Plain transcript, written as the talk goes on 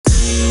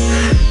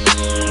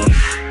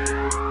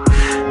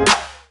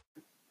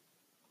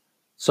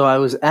So I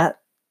was at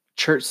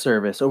church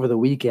service over the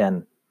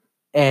weekend,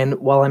 and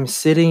while I'm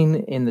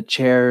sitting in the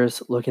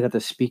chairs looking at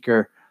the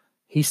speaker,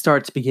 he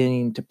starts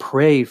beginning to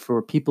pray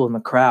for people in the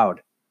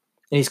crowd.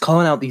 And he's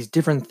calling out these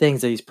different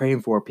things that he's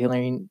praying for,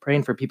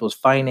 praying for people's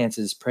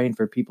finances, praying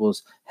for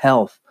people's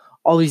health,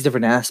 all these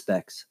different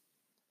aspects.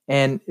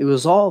 And it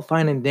was all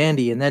fine and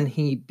dandy. And then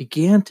he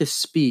began to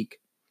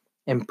speak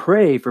and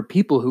pray for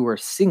people who were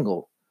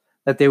single,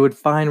 that they would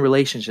find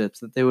relationships,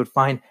 that they would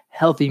find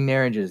healthy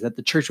marriages, that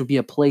the church would be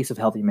a place of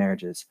healthy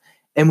marriages.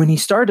 And when he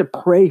started to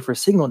pray for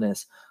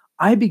singleness,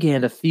 I began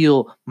to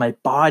feel my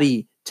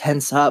body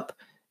tense up.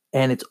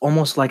 And it's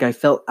almost like I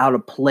felt out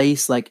of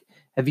place. Like,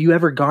 have you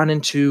ever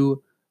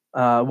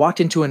walked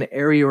into an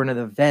area or an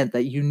event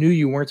that you knew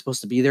you weren't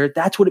supposed to be there?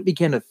 That's what it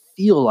began to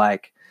feel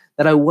like,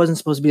 that I wasn't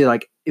supposed to be.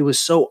 Like, it was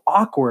so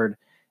awkward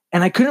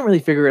and I couldn't really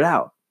figure it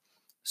out.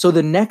 So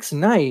the next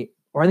night,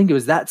 or I think it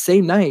was that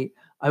same night,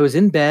 I was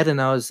in bed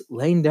and I was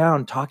laying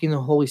down talking to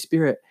the Holy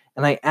Spirit,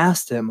 and I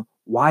asked him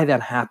why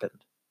that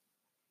happened.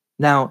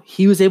 Now,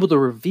 he was able to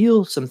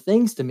reveal some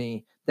things to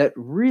me that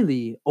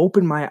really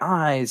opened my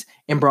eyes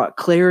and brought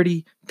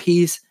clarity,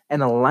 peace,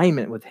 and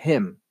alignment with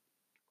him.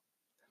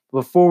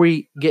 Before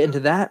we get into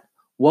that,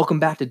 welcome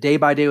back to Day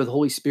by Day with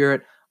Holy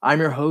Spirit. I'm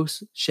your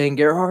host, Shane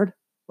Gerhard.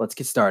 Let's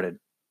get started.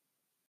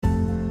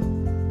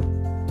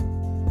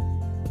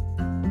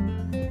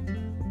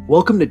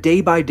 Welcome to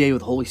Day by Day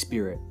with Holy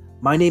Spirit.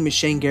 My name is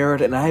Shane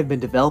Gerhard, and I have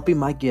been developing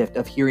my gift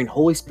of hearing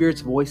Holy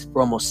Spirit's voice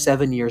for almost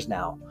 7 years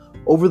now.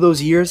 Over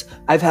those years,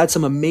 I've had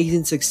some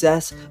amazing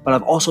success, but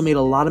I've also made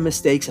a lot of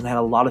mistakes and had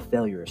a lot of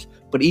failures.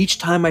 But each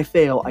time I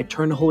fail, I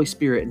turn to Holy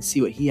Spirit and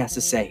see what He has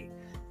to say.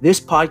 This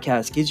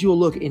podcast gives you a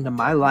look into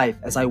my life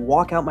as I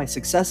walk out my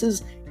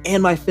successes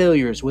and my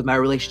failures with my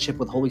relationship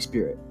with Holy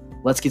Spirit.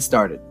 Let's get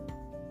started.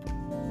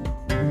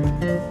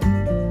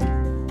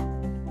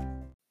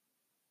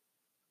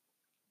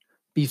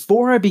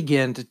 Before I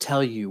begin to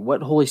tell you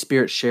what Holy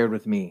Spirit shared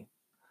with me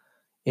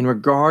in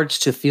regards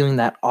to feeling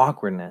that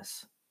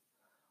awkwardness,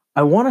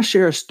 I want to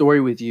share a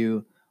story with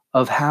you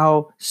of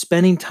how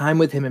spending time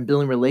with Him and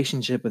building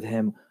relationship with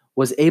Him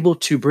was able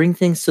to bring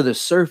things to the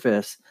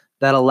surface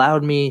that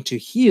allowed me to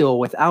heal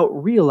without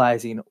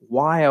realizing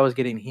why I was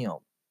getting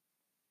healed.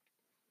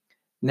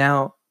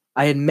 Now,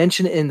 I had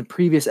mentioned in the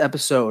previous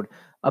episode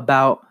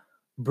about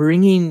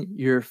bringing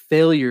your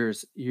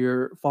failures,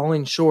 your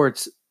falling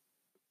shorts,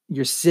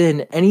 your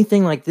sin,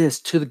 anything like this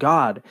to the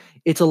God.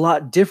 It's a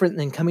lot different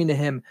than coming to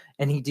Him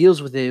and He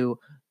deals with you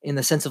in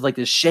the sense of like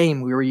this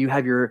shame where you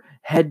have your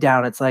head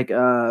down. It's like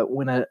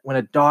when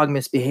a dog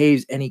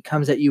misbehaves and he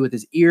comes at you with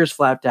his ears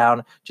flapped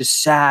down,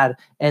 just sad,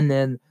 and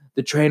then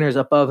the trainer's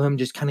above him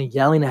just kind of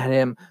yelling at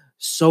him,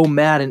 so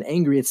mad and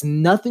angry. It's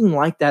nothing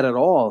like that at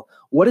all.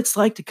 What it's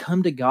like to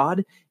come to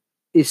God,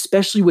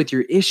 especially with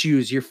your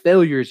issues, your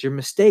failures, your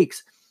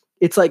mistakes,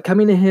 it's like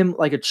coming to Him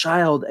like a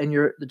child, and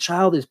the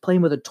child is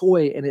playing with a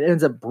toy and it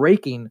ends up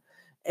breaking,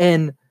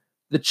 and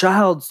the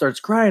child starts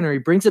crying, or he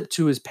brings it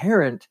to his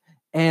parent,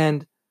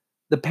 and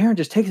the parent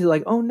just takes it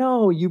like, "Oh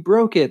no, you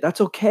broke it. That's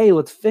okay.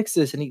 Let's fix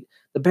this." And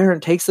the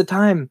parent takes the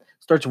time,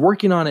 starts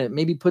working on it,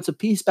 maybe puts a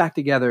piece back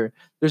together.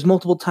 There's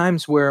multiple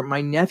times where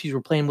my nephews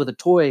were playing with a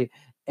toy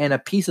and a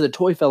piece of the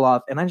toy fell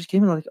off, and I just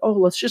came in like, "Oh,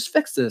 let's just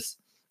fix this.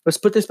 Let's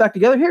put this back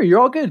together. Here, you're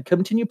all good.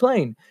 Continue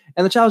playing."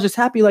 And the child's just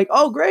happy, like,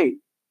 "Oh, great.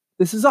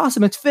 This is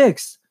awesome. It's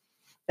fixed."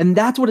 And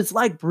that's what it's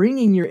like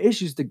bringing your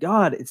issues to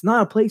God. It's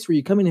not a place where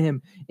you come into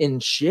Him in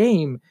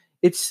shame.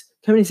 It's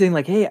coming and saying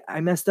like, "Hey, I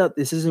messed up.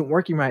 This isn't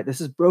working right.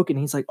 This is broken."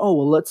 He's like, "Oh,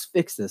 well, let's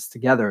fix this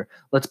together.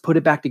 Let's put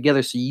it back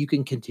together so you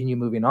can continue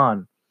moving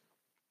on."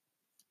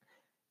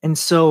 And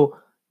so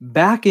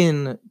back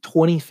in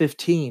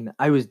 2015,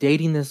 I was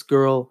dating this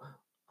girl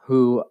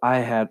who I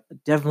had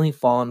definitely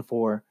fallen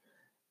for.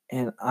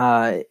 And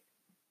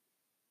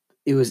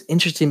it was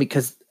interesting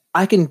because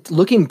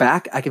looking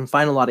back, I can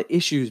find a lot of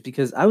issues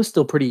because I was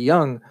still pretty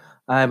young.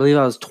 I believe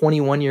I was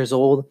 21 years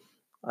old.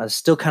 I was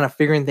still kind of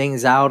figuring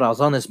things out. I was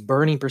on this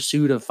burning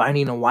pursuit of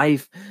finding a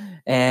wife,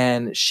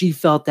 and she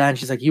felt that, and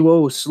she's like,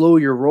 "You slow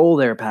your roll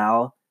there,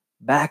 pal.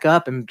 Back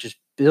up and just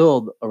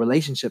build a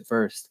relationship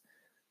first."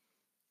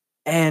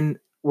 And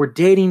we're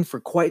dating for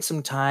quite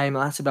some time. It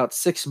lasted about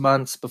 6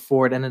 months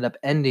before it ended up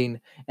ending.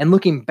 And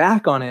looking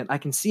back on it, I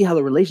can see how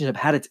the relationship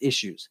had its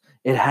issues.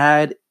 It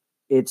had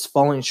its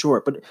falling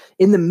short. But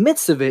in the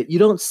midst of it, you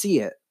don't see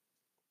it.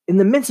 In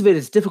the midst of it,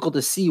 it's difficult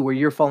to see where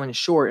you're falling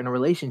short in a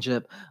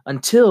relationship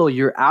until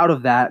you're out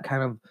of that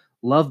kind of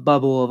love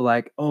bubble of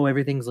like, "Oh,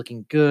 everything's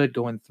looking good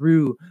going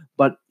through."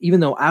 But even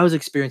though I was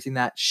experiencing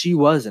that, she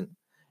wasn't.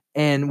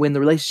 And when the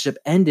relationship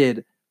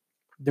ended,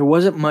 there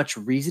wasn't much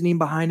reasoning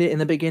behind it in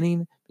the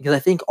beginning, because I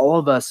think all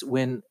of us,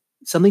 when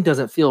something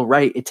doesn't feel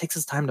right, it takes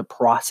us time to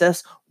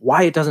process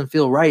why it doesn't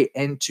feel right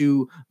and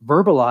to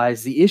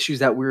verbalize the issues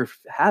that we're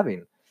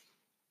having.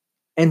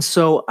 And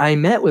so I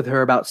met with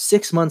her about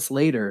 6 months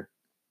later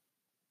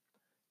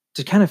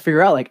to kind of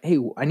figure out like, "Hey,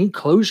 I need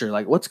closure.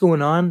 Like, what's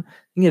going on?"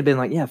 I think it had been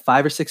like,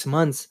 5 or 6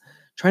 months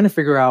trying to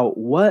figure out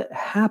what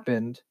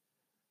happened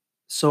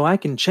so I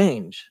can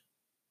change.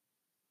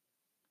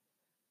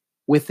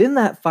 Within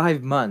that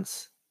 5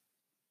 months,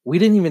 we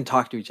didn't even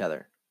talk to each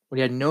other.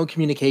 We had no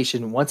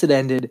communication. Once it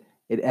ended,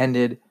 it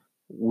ended.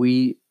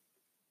 We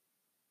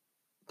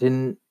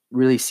didn't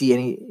really see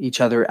each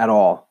other at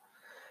all.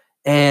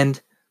 And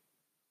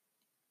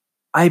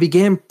I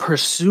began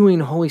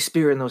pursuing Holy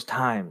Spirit in those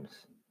times.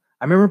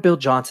 I remember Bill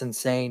Johnson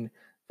saying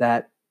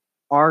that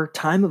our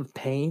time of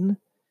pain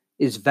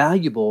is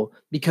valuable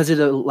because it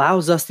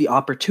allows us the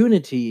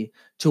opportunity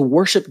to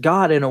worship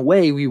God in a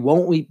way we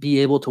won't be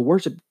able to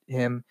worship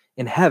him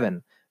in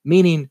heaven,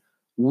 meaning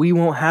we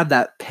won't have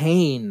that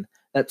pain,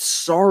 that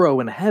sorrow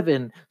in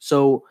heaven.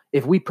 So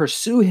if we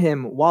pursue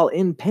him while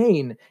in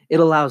pain, it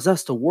allows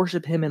us to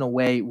worship him in a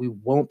way we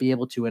won't be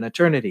able to in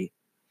eternity.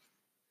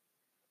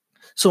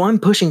 So I'm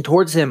pushing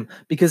towards him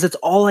because it's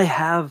all I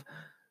have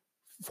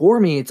for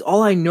me. It's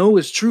all I know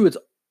is true. It's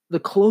the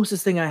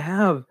closest thing I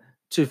have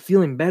to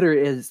feeling better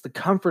is the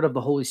comfort of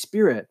the Holy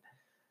Spirit.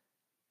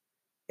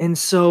 And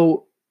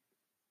so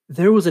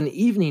there was an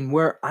evening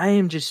where I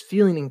am just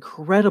feeling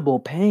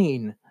incredible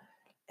pain,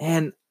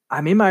 and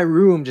I'm in my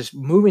room just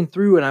moving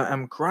through, and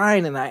I'm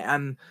crying, and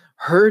I'm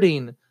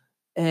hurting,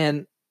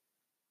 and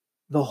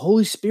the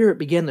Holy Spirit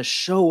began to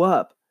show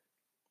up.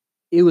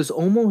 It was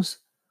almost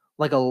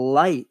like a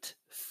light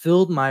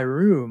filled my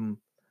room,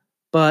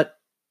 but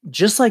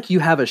just like you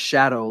have a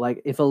shadow,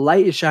 like if a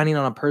light is shining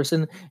on a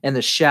person and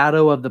the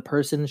shadow of the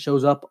person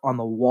shows up on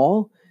the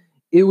wall,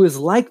 it was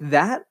like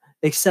that,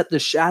 except the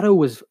shadow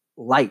was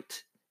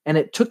light and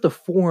it took the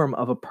form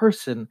of a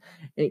person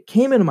and it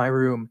came into my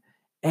room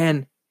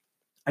and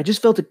I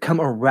just felt it come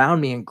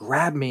around me and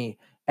grab me.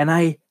 And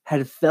I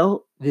had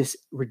felt this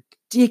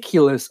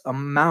ridiculous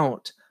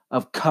amount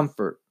of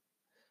comfort.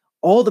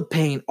 All the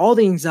pain, all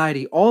the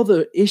anxiety, all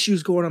the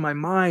issues going on in my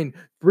mind,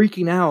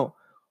 freaking out,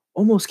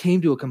 almost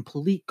came to a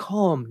complete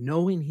calm,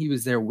 knowing he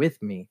was there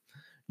with me,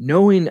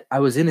 knowing I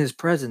was in his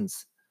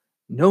presence,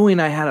 knowing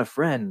I had a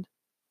friend.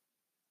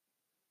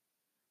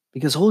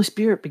 Because Holy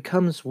Spirit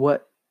becomes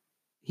what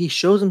he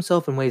shows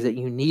himself in ways that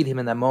you need him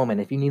in that moment.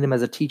 If you need him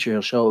as a teacher,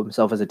 he'll show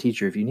himself as a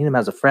teacher. If you need him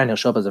as a friend, he'll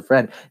show up as a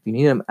friend. If you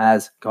need him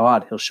as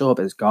God, he'll show up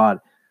as God.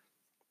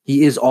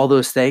 He is all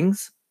those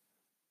things,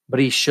 but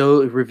he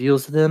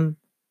reveals them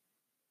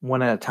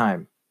one at a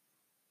time.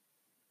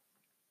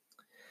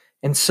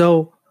 And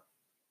so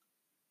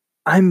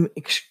I'm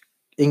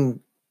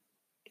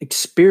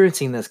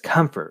experiencing this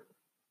comfort.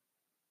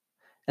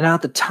 And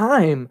at the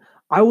time,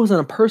 I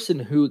wasn't a person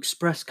who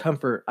expressed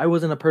comfort. I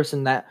wasn't a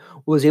person that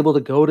was able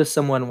to go to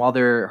someone while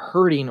they're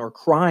hurting or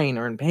crying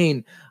or in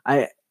pain.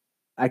 I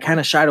kind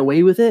of shied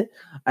away with it.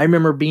 I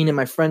remember being in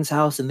my friend's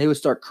house and they would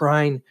start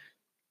crying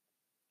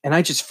and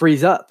I just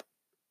freeze up.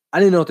 I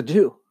didn't know what to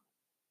do.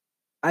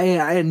 I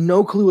had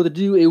no clue what to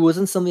do. It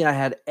wasn't something I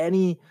had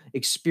any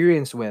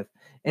experience with.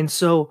 And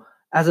so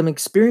as I'm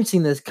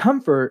experiencing this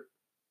comfort,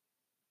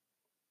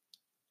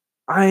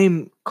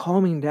 I'm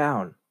calming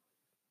down.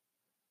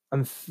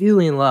 I'm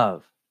feeling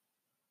love.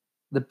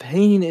 The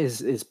pain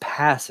is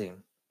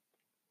passing.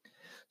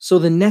 So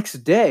the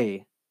next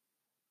day,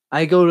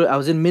 I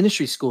was in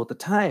ministry school at the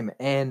time,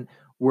 and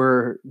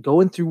we're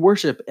going through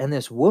worship, and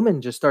this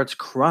woman just starts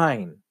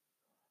crying.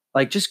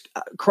 Like, just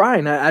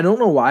crying. I don't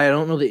know why. I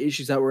don't know the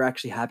issues that were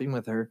actually happening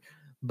with her,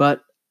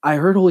 but I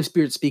heard Holy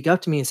Spirit speak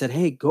up to me and said,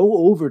 "Hey,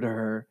 go over to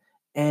her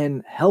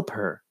and help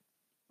her.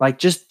 Like,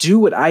 just do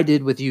what I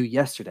did with you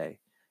yesterday."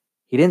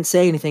 He didn't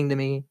say anything to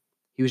me.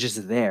 He was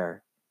just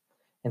there.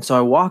 And so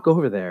I walk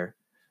over there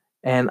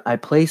and I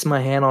place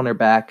my hand on her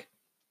back.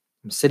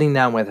 I'm sitting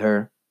down with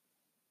her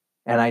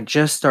and I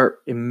just start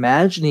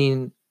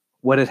imagining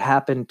what had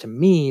happened to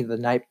me the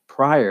night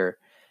prior.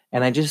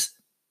 And I just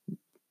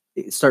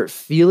start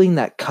feeling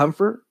that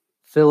comfort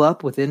fill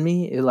up within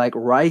me, it like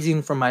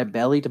rising from my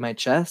belly to my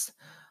chest.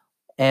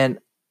 And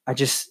I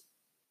just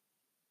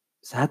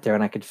sat there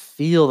and I could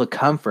feel the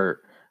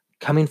comfort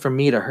coming from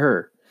me to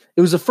her.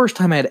 It was the first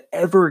time I had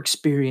ever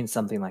experienced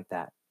something like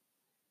that.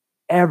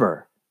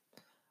 Ever.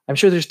 I'm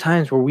sure there's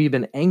times where we've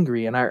been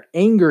angry and our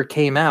anger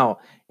came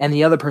out and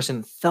the other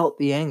person felt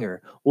the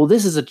anger. Well,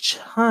 this is a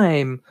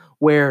time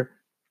where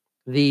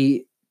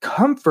the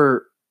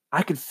comfort,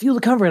 I could feel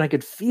the comfort and I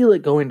could feel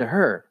it going to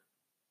her.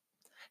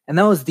 And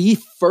that was the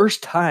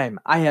first time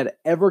I had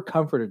ever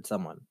comforted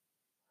someone.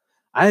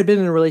 I had been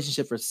in a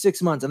relationship for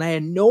 6 months and I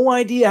had no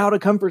idea how to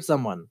comfort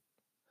someone.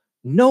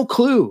 No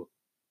clue.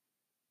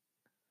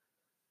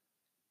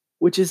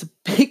 Which is a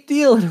big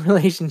deal in a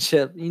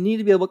relationship. You need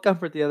to be able to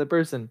comfort the other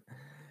person.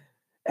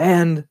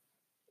 And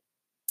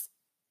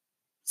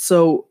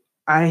so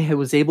I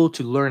was able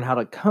to learn how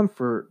to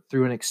comfort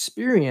through an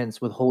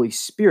experience with Holy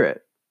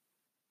Spirit.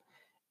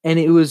 And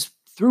it was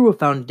through a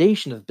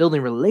foundation of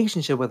building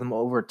relationship with him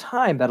over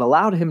time that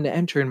allowed him to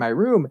enter in my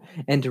room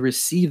and to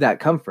receive that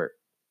comfort.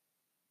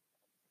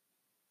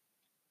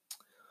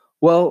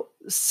 Well,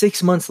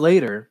 6 months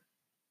later,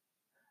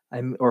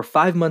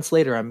 5 months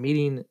later, I'm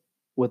meeting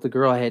with the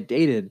girl I had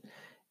dated,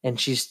 and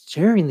she's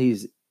sharing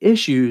these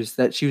issues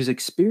that she was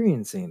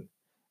experiencing.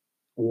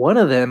 One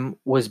of them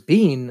was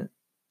being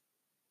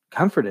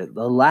comforted,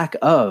 the lack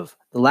of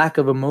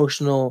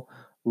emotional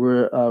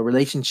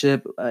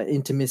relationship,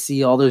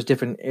 intimacy, all those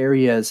different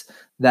areas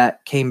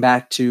that came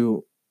back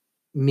to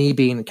me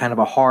being kind of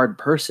a hard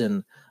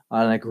person,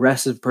 an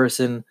aggressive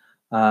person.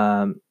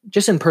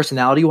 Just in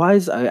personality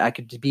wise, I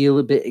could be a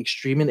little bit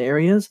extreme in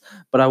areas,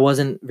 but I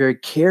wasn't very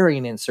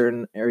caring in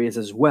certain areas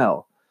as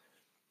well.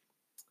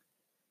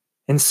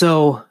 And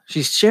so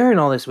she's sharing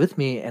all this with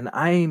me, and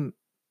I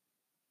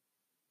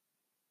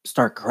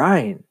start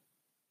crying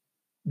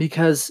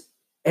because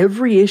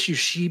every issue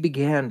she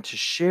began to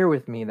share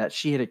with me that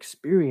she had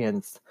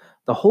experienced,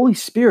 the Holy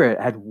Spirit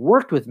had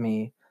worked with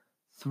me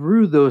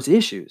through those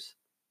issues.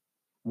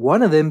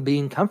 One of them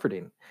being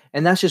comforting.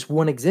 And that's just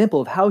one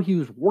example of how he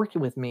was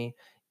working with me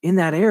in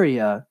that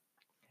area.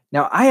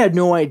 Now, I had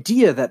no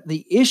idea that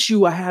the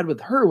issue I had with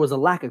her was a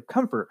lack of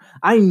comfort.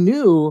 I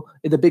knew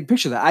in the big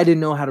picture that I didn't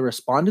know how to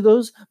respond to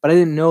those, but I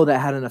didn't know that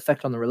had an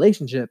effect on the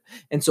relationship.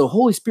 And so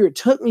Holy Spirit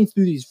took me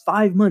through these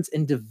 5 months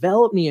and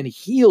developed me and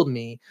healed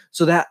me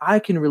so that I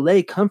can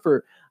relay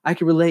comfort, I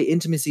can relay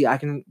intimacy, I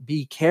can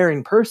be a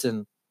caring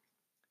person.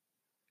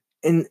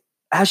 And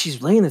as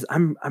she's laying this,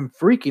 I'm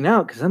freaking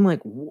out because I'm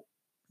like,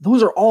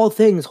 those are all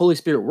things Holy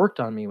Spirit worked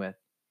on me with.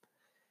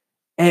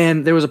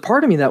 And there was a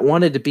part of me that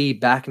wanted to be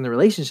back in the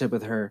relationship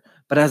with her.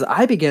 But as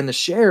I began to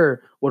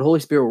share what Holy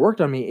Spirit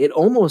worked on me, it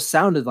almost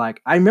sounded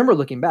like, I remember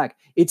looking back,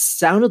 it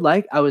sounded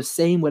like I was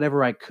saying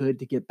whatever I could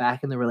to get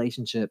back in the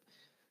relationship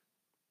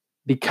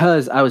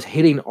because I was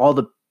hitting all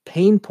the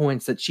pain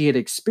points that she had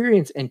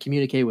experienced and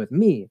communicated with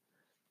me.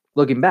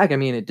 Looking back, I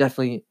mean,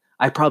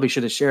 I probably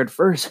should have shared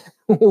first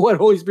what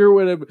Holy Spirit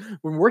would have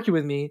been working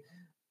with me.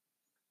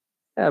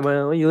 Yeah,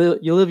 well, you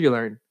live, you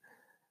learn.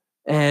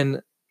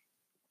 And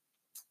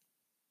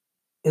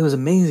it was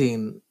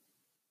amazing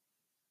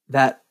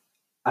that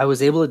I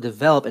was able to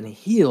develop and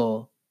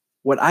heal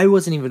what I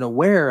wasn't even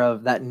aware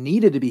of that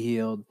needed to be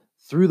healed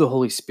through the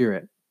Holy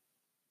Spirit.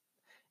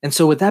 And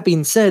so, with that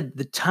being said,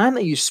 the time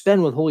that you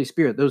spend with Holy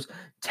Spirit, those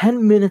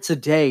 10 minutes a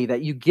day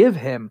that you give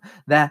Him,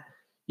 that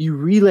you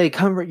relay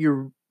comfort,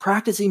 you're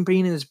practicing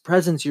being in His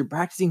presence, you're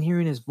practicing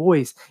hearing His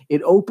voice,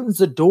 it opens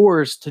the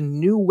doors to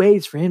new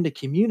ways for Him to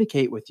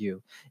communicate with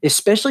you,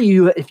 especially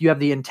if you have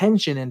the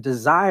intention and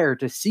desire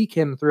to seek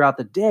Him throughout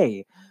the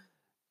day.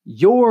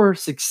 Your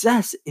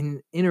success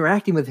in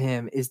interacting with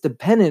Him is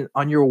dependent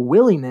on your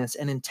willingness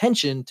and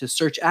intention to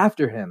search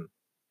after Him.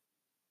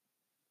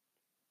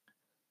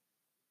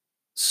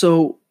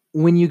 So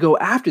when you go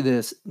after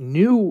this,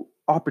 new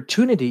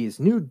opportunities,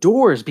 new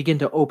doors begin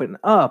to open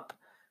up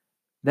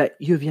that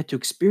you have yet to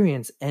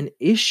experience, and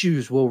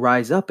issues will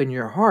rise up in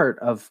your heart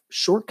of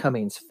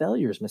shortcomings,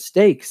 failures,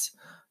 mistakes,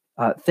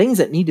 things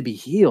that need to be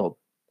healed,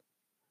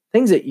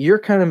 things that you're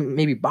kind of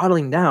maybe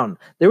bottling down.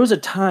 There was a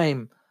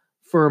time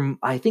for,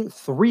 I think,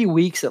 3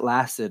 weeks it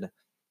lasted.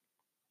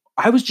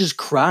 I was just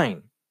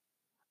crying.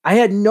 I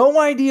had no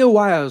idea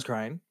why I was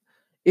crying.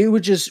 It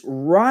would just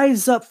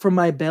rise up from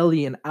my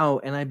belly and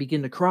out, and I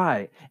begin to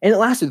cry. And it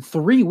lasted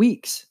 3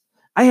 weeks.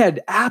 I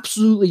had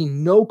absolutely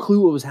no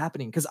clue what was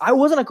happening because I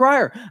wasn't a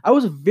crier. I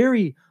was a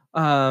very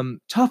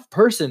tough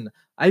person.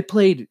 I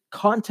played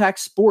contact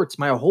sports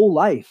my whole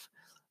life.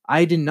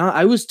 I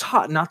was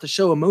taught not to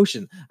show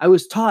emotion. I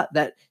was taught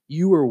that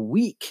you were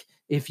weak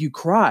if you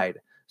cried.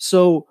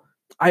 So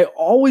I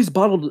always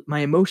bottled my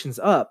emotions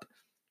up.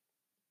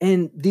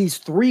 And these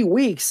 3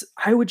 weeks,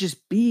 I would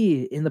just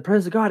be in the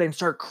presence of God and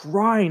start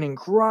crying and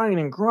crying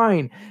and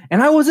crying.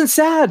 And I wasn't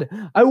sad.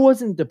 I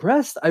wasn't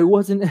depressed. I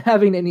wasn't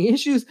having any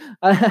issues.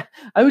 I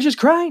was just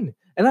crying.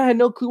 And I had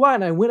no clue why.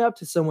 And I went up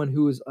to someone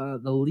who was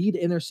the lead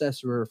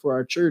intercessor for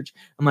our church.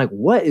 I'm like,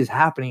 what is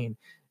happening?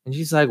 And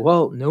she's like,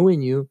 well,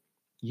 knowing you,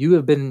 you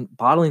have been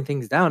bottling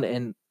things down,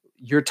 and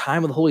your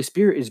time with the Holy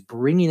Spirit is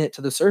bringing it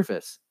to the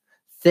surface.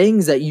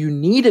 Things that you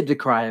needed to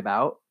cry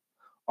about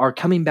are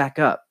coming back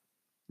up.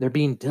 They're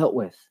being dealt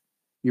with.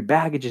 Your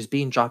baggage is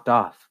being dropped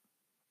off.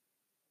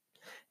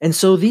 And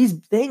so these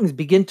things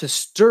begin to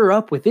stir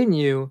up within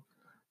you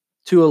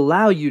to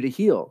allow you to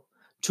heal,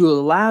 to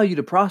allow you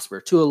to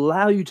prosper, to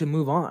allow you to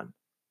move on.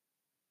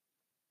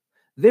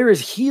 There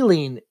is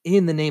healing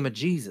in the name of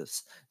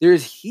Jesus. There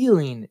is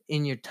healing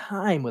in your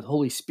time with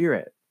Holy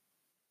Spirit.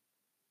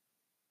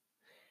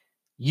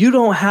 You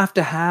don't have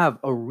to have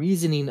a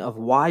reasoning of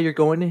why you're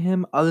going to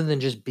Him other than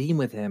just being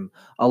with Him.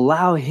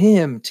 Allow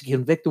Him to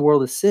convict the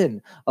world of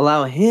sin.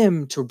 Allow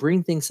Him to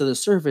bring things to the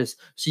surface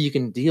so you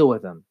can deal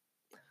with them.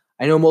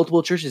 I know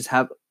multiple churches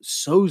have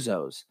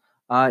sozos.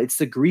 It's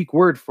the Greek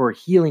word for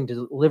healing,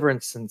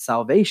 deliverance, and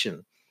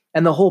salvation.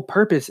 And the whole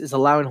purpose is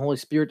allowing Holy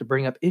Spirit to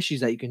bring up issues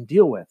that you can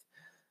deal with.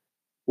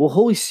 Well,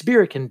 Holy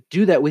Spirit can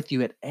do that with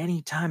you at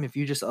any time if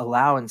you just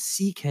allow and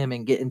seek Him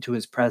and get into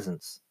His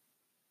presence.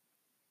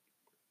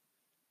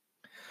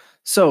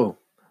 So,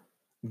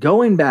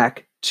 going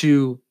back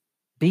to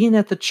being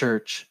at the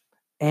church,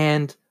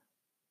 and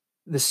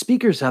the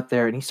speaker's up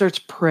there and he starts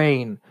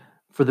praying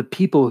for the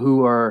people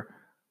who are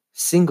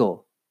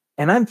single.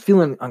 and I'm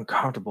feeling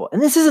uncomfortable.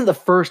 And this isn't the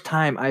first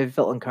time I've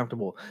felt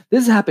uncomfortable.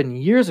 This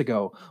happened years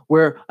ago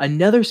where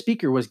another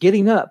speaker was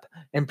getting up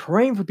and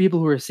praying for people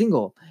who are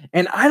single.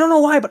 And I don't know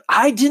why, but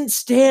I didn't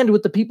stand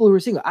with the people who were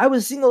single. I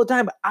was single at the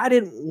time, but I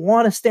didn't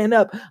want to stand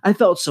up. I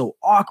felt so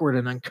awkward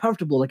and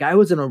uncomfortable, like I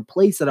was in a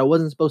place that I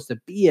wasn't supposed to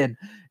be in.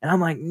 And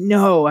I'm like,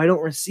 no, I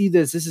don't receive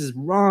this. This is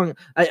wrong.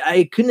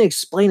 I couldn't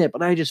explain it,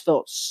 but I just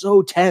felt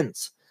so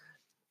tense.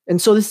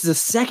 And so this is the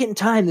second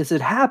time this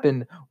had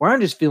happened where I'm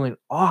just feeling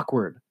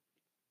awkward.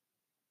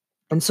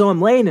 And so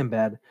I'm laying in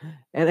bed.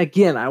 And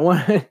again, I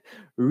want to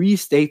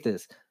restate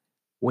this.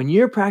 When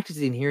you're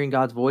practicing hearing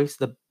God's voice,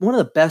 one of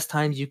the best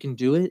times you can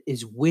do it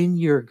is when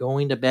you're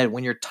going to bed,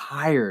 when you're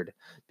tired,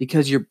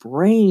 because your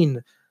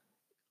brain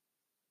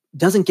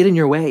doesn't get in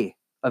your way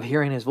of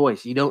hearing his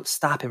voice. You don't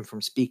stop him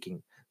from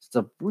speaking. It's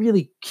a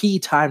really key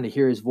time to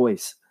hear his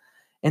voice.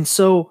 And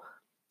so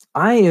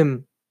I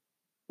am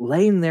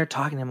laying there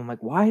talking to him. I'm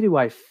like, why do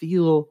I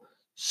feel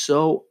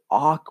so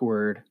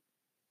awkward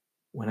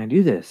when I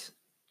do this?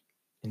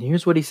 And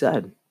here's what he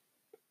said.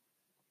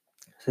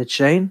 He said,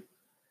 Shane,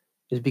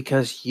 it's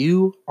because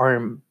you are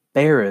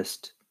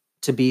embarrassed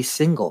to be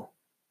single.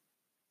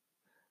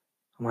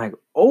 I'm like,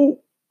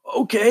 oh,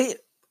 okay.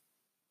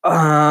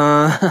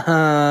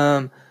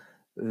 That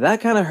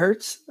kind of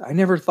hurts. I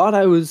never thought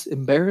I was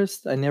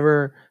embarrassed. I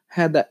never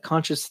had that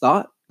conscious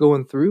thought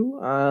going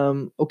through.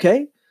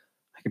 Okay,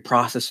 I could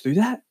process through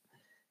that.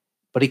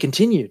 But he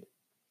continued.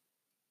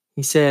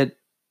 He said,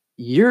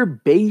 you're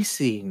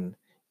basing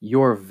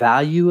your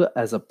value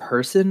as a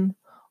person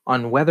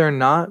on whether or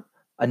not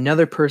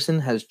another person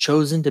has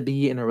chosen to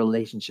be in a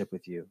relationship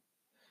with you.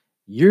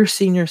 You're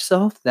seeing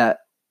yourself that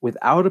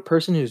without a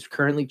person who's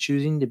currently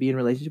choosing to be in a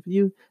relationship with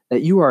you,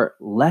 that you are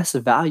less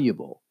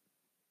valuable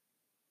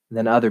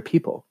than other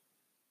people.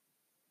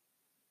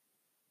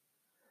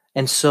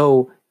 And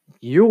so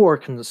you're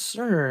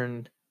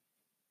concerned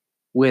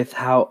with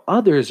how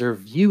others are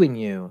viewing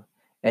you.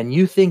 And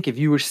you think if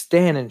you were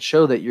stand and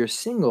show that you're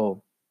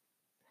single,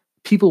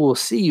 people will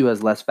see you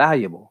as less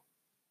valuable.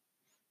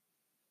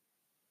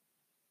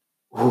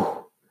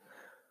 Whew.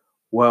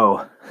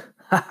 Whoa.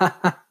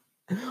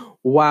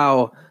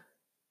 Wow.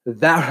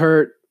 That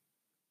hurt.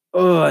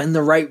 In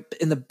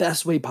the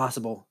best way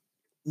possible.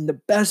 In the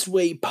best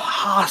way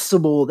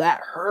possible, that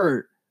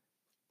hurt.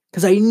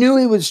 Because I knew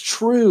it was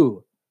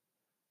true.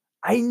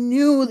 I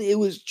knew it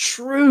was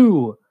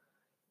true.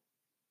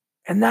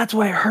 And that's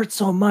why it hurt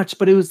so much,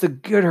 but it was the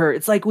good hurt.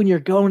 It's like when you're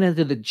going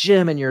into the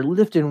gym and you're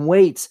lifting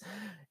weights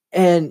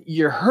and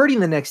you're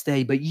hurting the next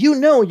day, but you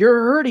know you're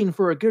hurting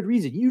for a good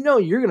reason. You know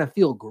you're going to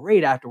feel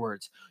great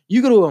afterwards.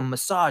 You go to a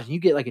massage and you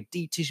get like a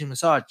deep tissue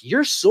massage.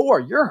 You're sore,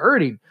 you're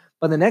hurting,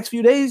 but the next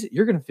few days,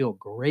 you're going to feel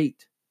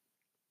great.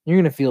 You're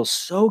going to feel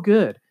so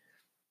good.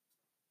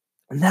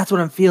 And that's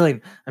what I'm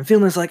feeling. I'm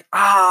feeling this like,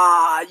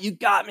 you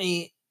got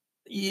me.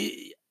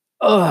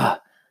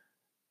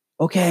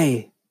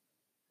 Okay.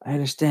 I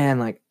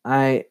understand. Like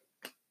I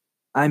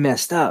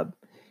messed up.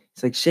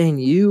 It's like, Shane,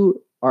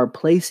 you are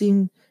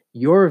placing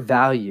your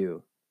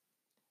value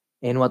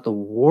in what the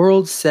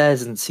world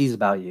says and sees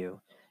about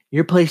you.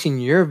 You're placing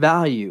your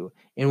value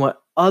in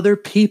what other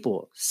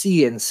people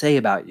see and say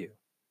about you.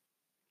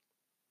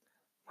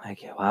 Like,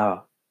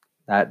 wow,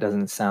 that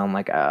doesn't sound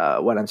like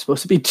what I'm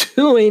supposed to be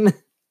doing.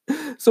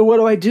 So what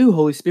do I do,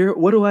 Holy Spirit?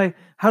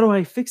 How do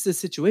I fix this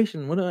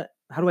situation?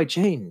 How do I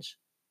change?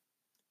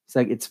 It's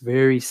like, it's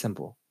very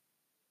simple.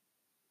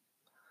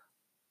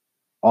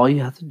 All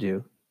you have to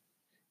do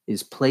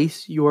is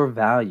place your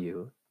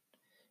value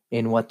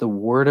in what the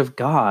Word of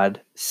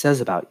God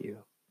says about you.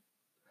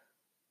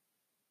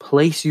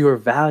 Place your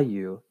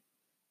value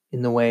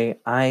in the way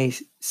I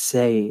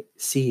see,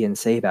 and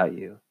say about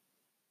you.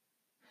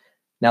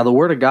 Now, the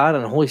Word of God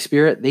and the Holy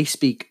Spirit, they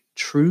speak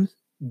truth,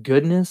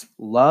 goodness,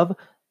 love.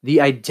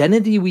 The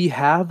identity we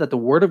have that the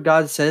Word of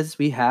God says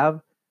we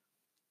have,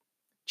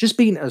 just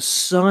being a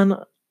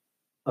son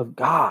of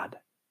God,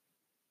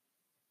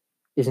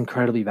 is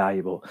incredibly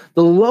valuable.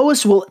 The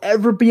lowest we'll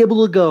ever be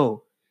able to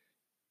go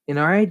in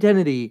our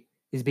identity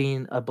is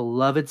being a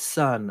beloved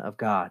son of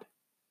God.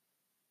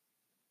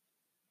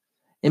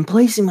 And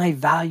placing my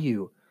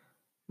value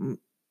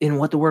in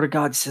what the Word of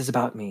God says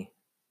about me,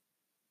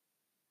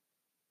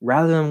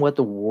 rather than what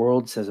the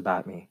world says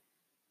about me.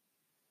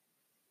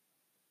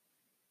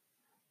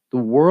 The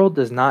world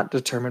does not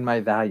determine my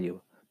value,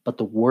 but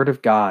the Word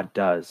of God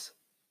does.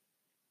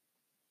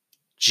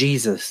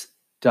 Jesus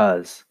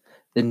does.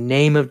 The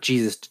name of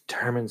Jesus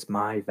determines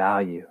my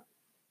value.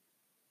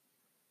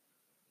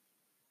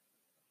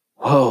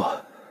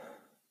 Whoa.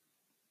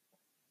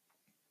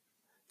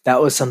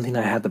 That was something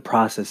I had to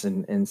process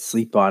and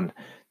sleep on.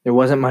 There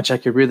wasn't much I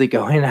could really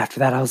go in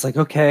after that. I was like,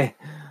 okay,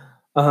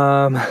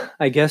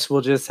 I guess we'll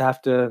just have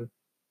to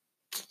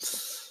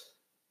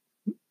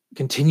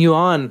continue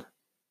on.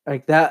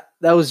 Like that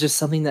was just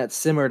something that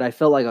simmered. I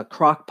felt like a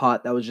crock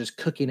pot that was just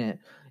cooking it,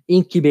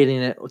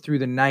 incubating it through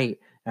the night.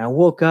 And I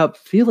woke up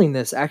feeling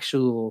this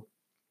actual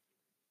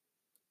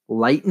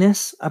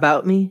lightness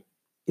about me,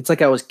 It's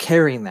like I was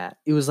carrying that.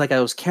 It was like I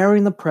was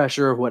carrying the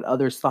pressure of what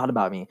others thought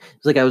about me.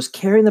 It's like I was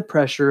carrying the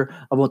pressure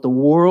of what the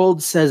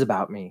world says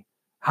about me,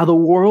 how the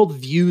world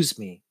views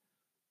me,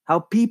 how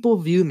people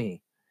view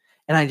me.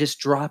 And I just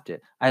dropped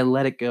it. I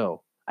let it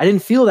go. I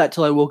didn't feel that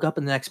till I woke up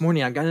in the next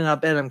morning. I got out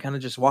of bed. I'm kind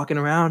of just walking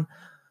around,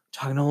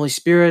 talking to Holy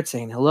Spirit,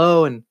 saying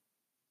hello, and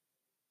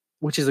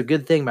which is a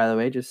good thing, by the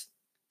way, just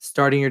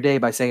starting your day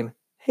by saying,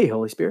 "Hey,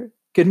 Holy Spirit,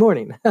 good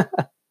morning."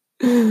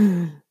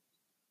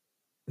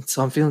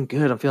 So I'm feeling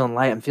good. I'm feeling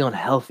light. I'm feeling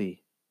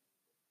healthy.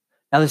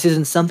 Now, this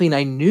isn't something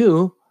I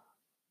knew,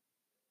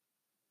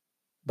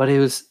 but it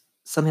was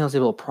something I was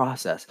able to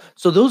process.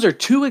 So those are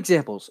two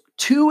examples.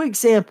 Two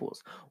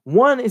examples.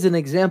 One is an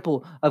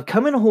example of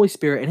coming to Holy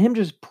Spirit and Him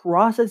just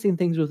processing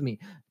things with me,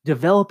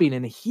 developing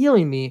and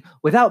healing me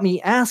without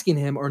me asking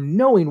Him or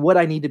knowing what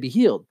I need to be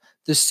healed.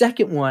 The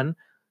second one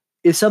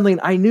is something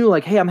I knew,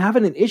 like, hey, I'm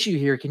having an issue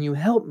here. Can you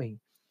help me?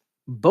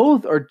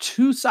 Both are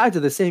two sides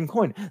of the same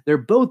coin. They're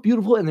both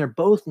beautiful and they're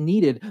both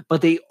needed,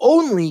 but they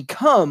only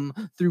come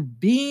through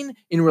being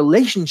in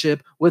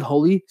relationship with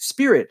Holy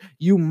Spirit.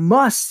 You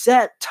must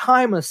set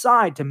time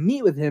aside to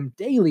meet with Him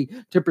daily,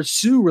 to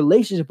pursue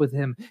relationship with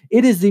Him.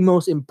 It is the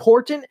most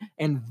important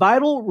and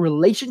vital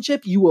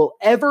relationship you will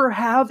ever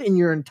have in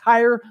your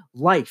entire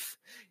life.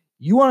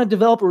 You want to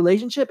develop a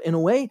relationship in a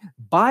way,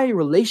 buy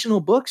relational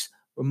books,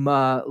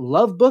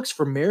 love books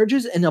for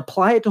marriages, and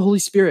apply it to Holy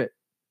Spirit.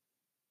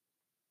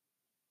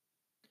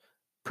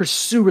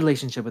 Pursue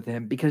relationship with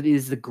Him because it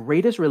is the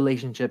greatest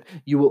relationship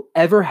you will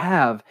ever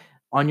have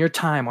on your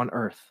time on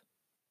earth.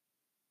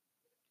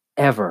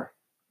 Ever.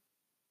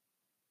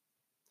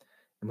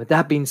 And with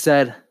that being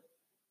said,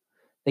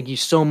 thank you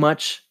so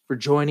much for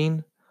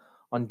joining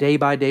on Day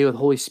by Day with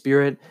Holy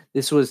Spirit.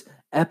 This was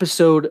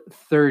episode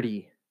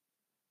 30.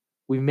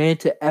 We made it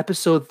to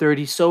episode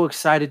 30. So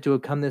excited to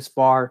have come this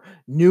far.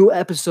 New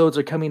episodes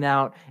are coming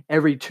out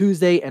every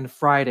Tuesday and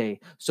Friday.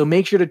 So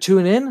make sure to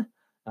tune in.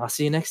 I'll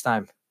see you next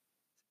time.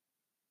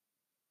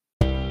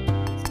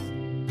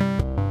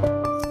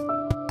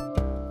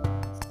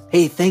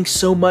 Hey, thanks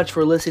so much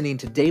for listening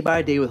to Day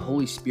by Day with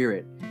Holy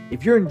Spirit.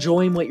 If you're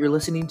enjoying what you're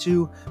listening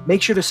to,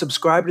 make sure to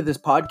subscribe to this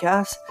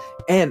podcast.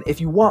 And if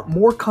you want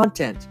more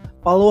content,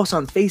 follow us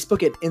on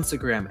Facebook and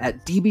Instagram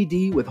at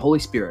DBD with Holy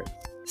Spirit.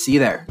 See you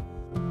there.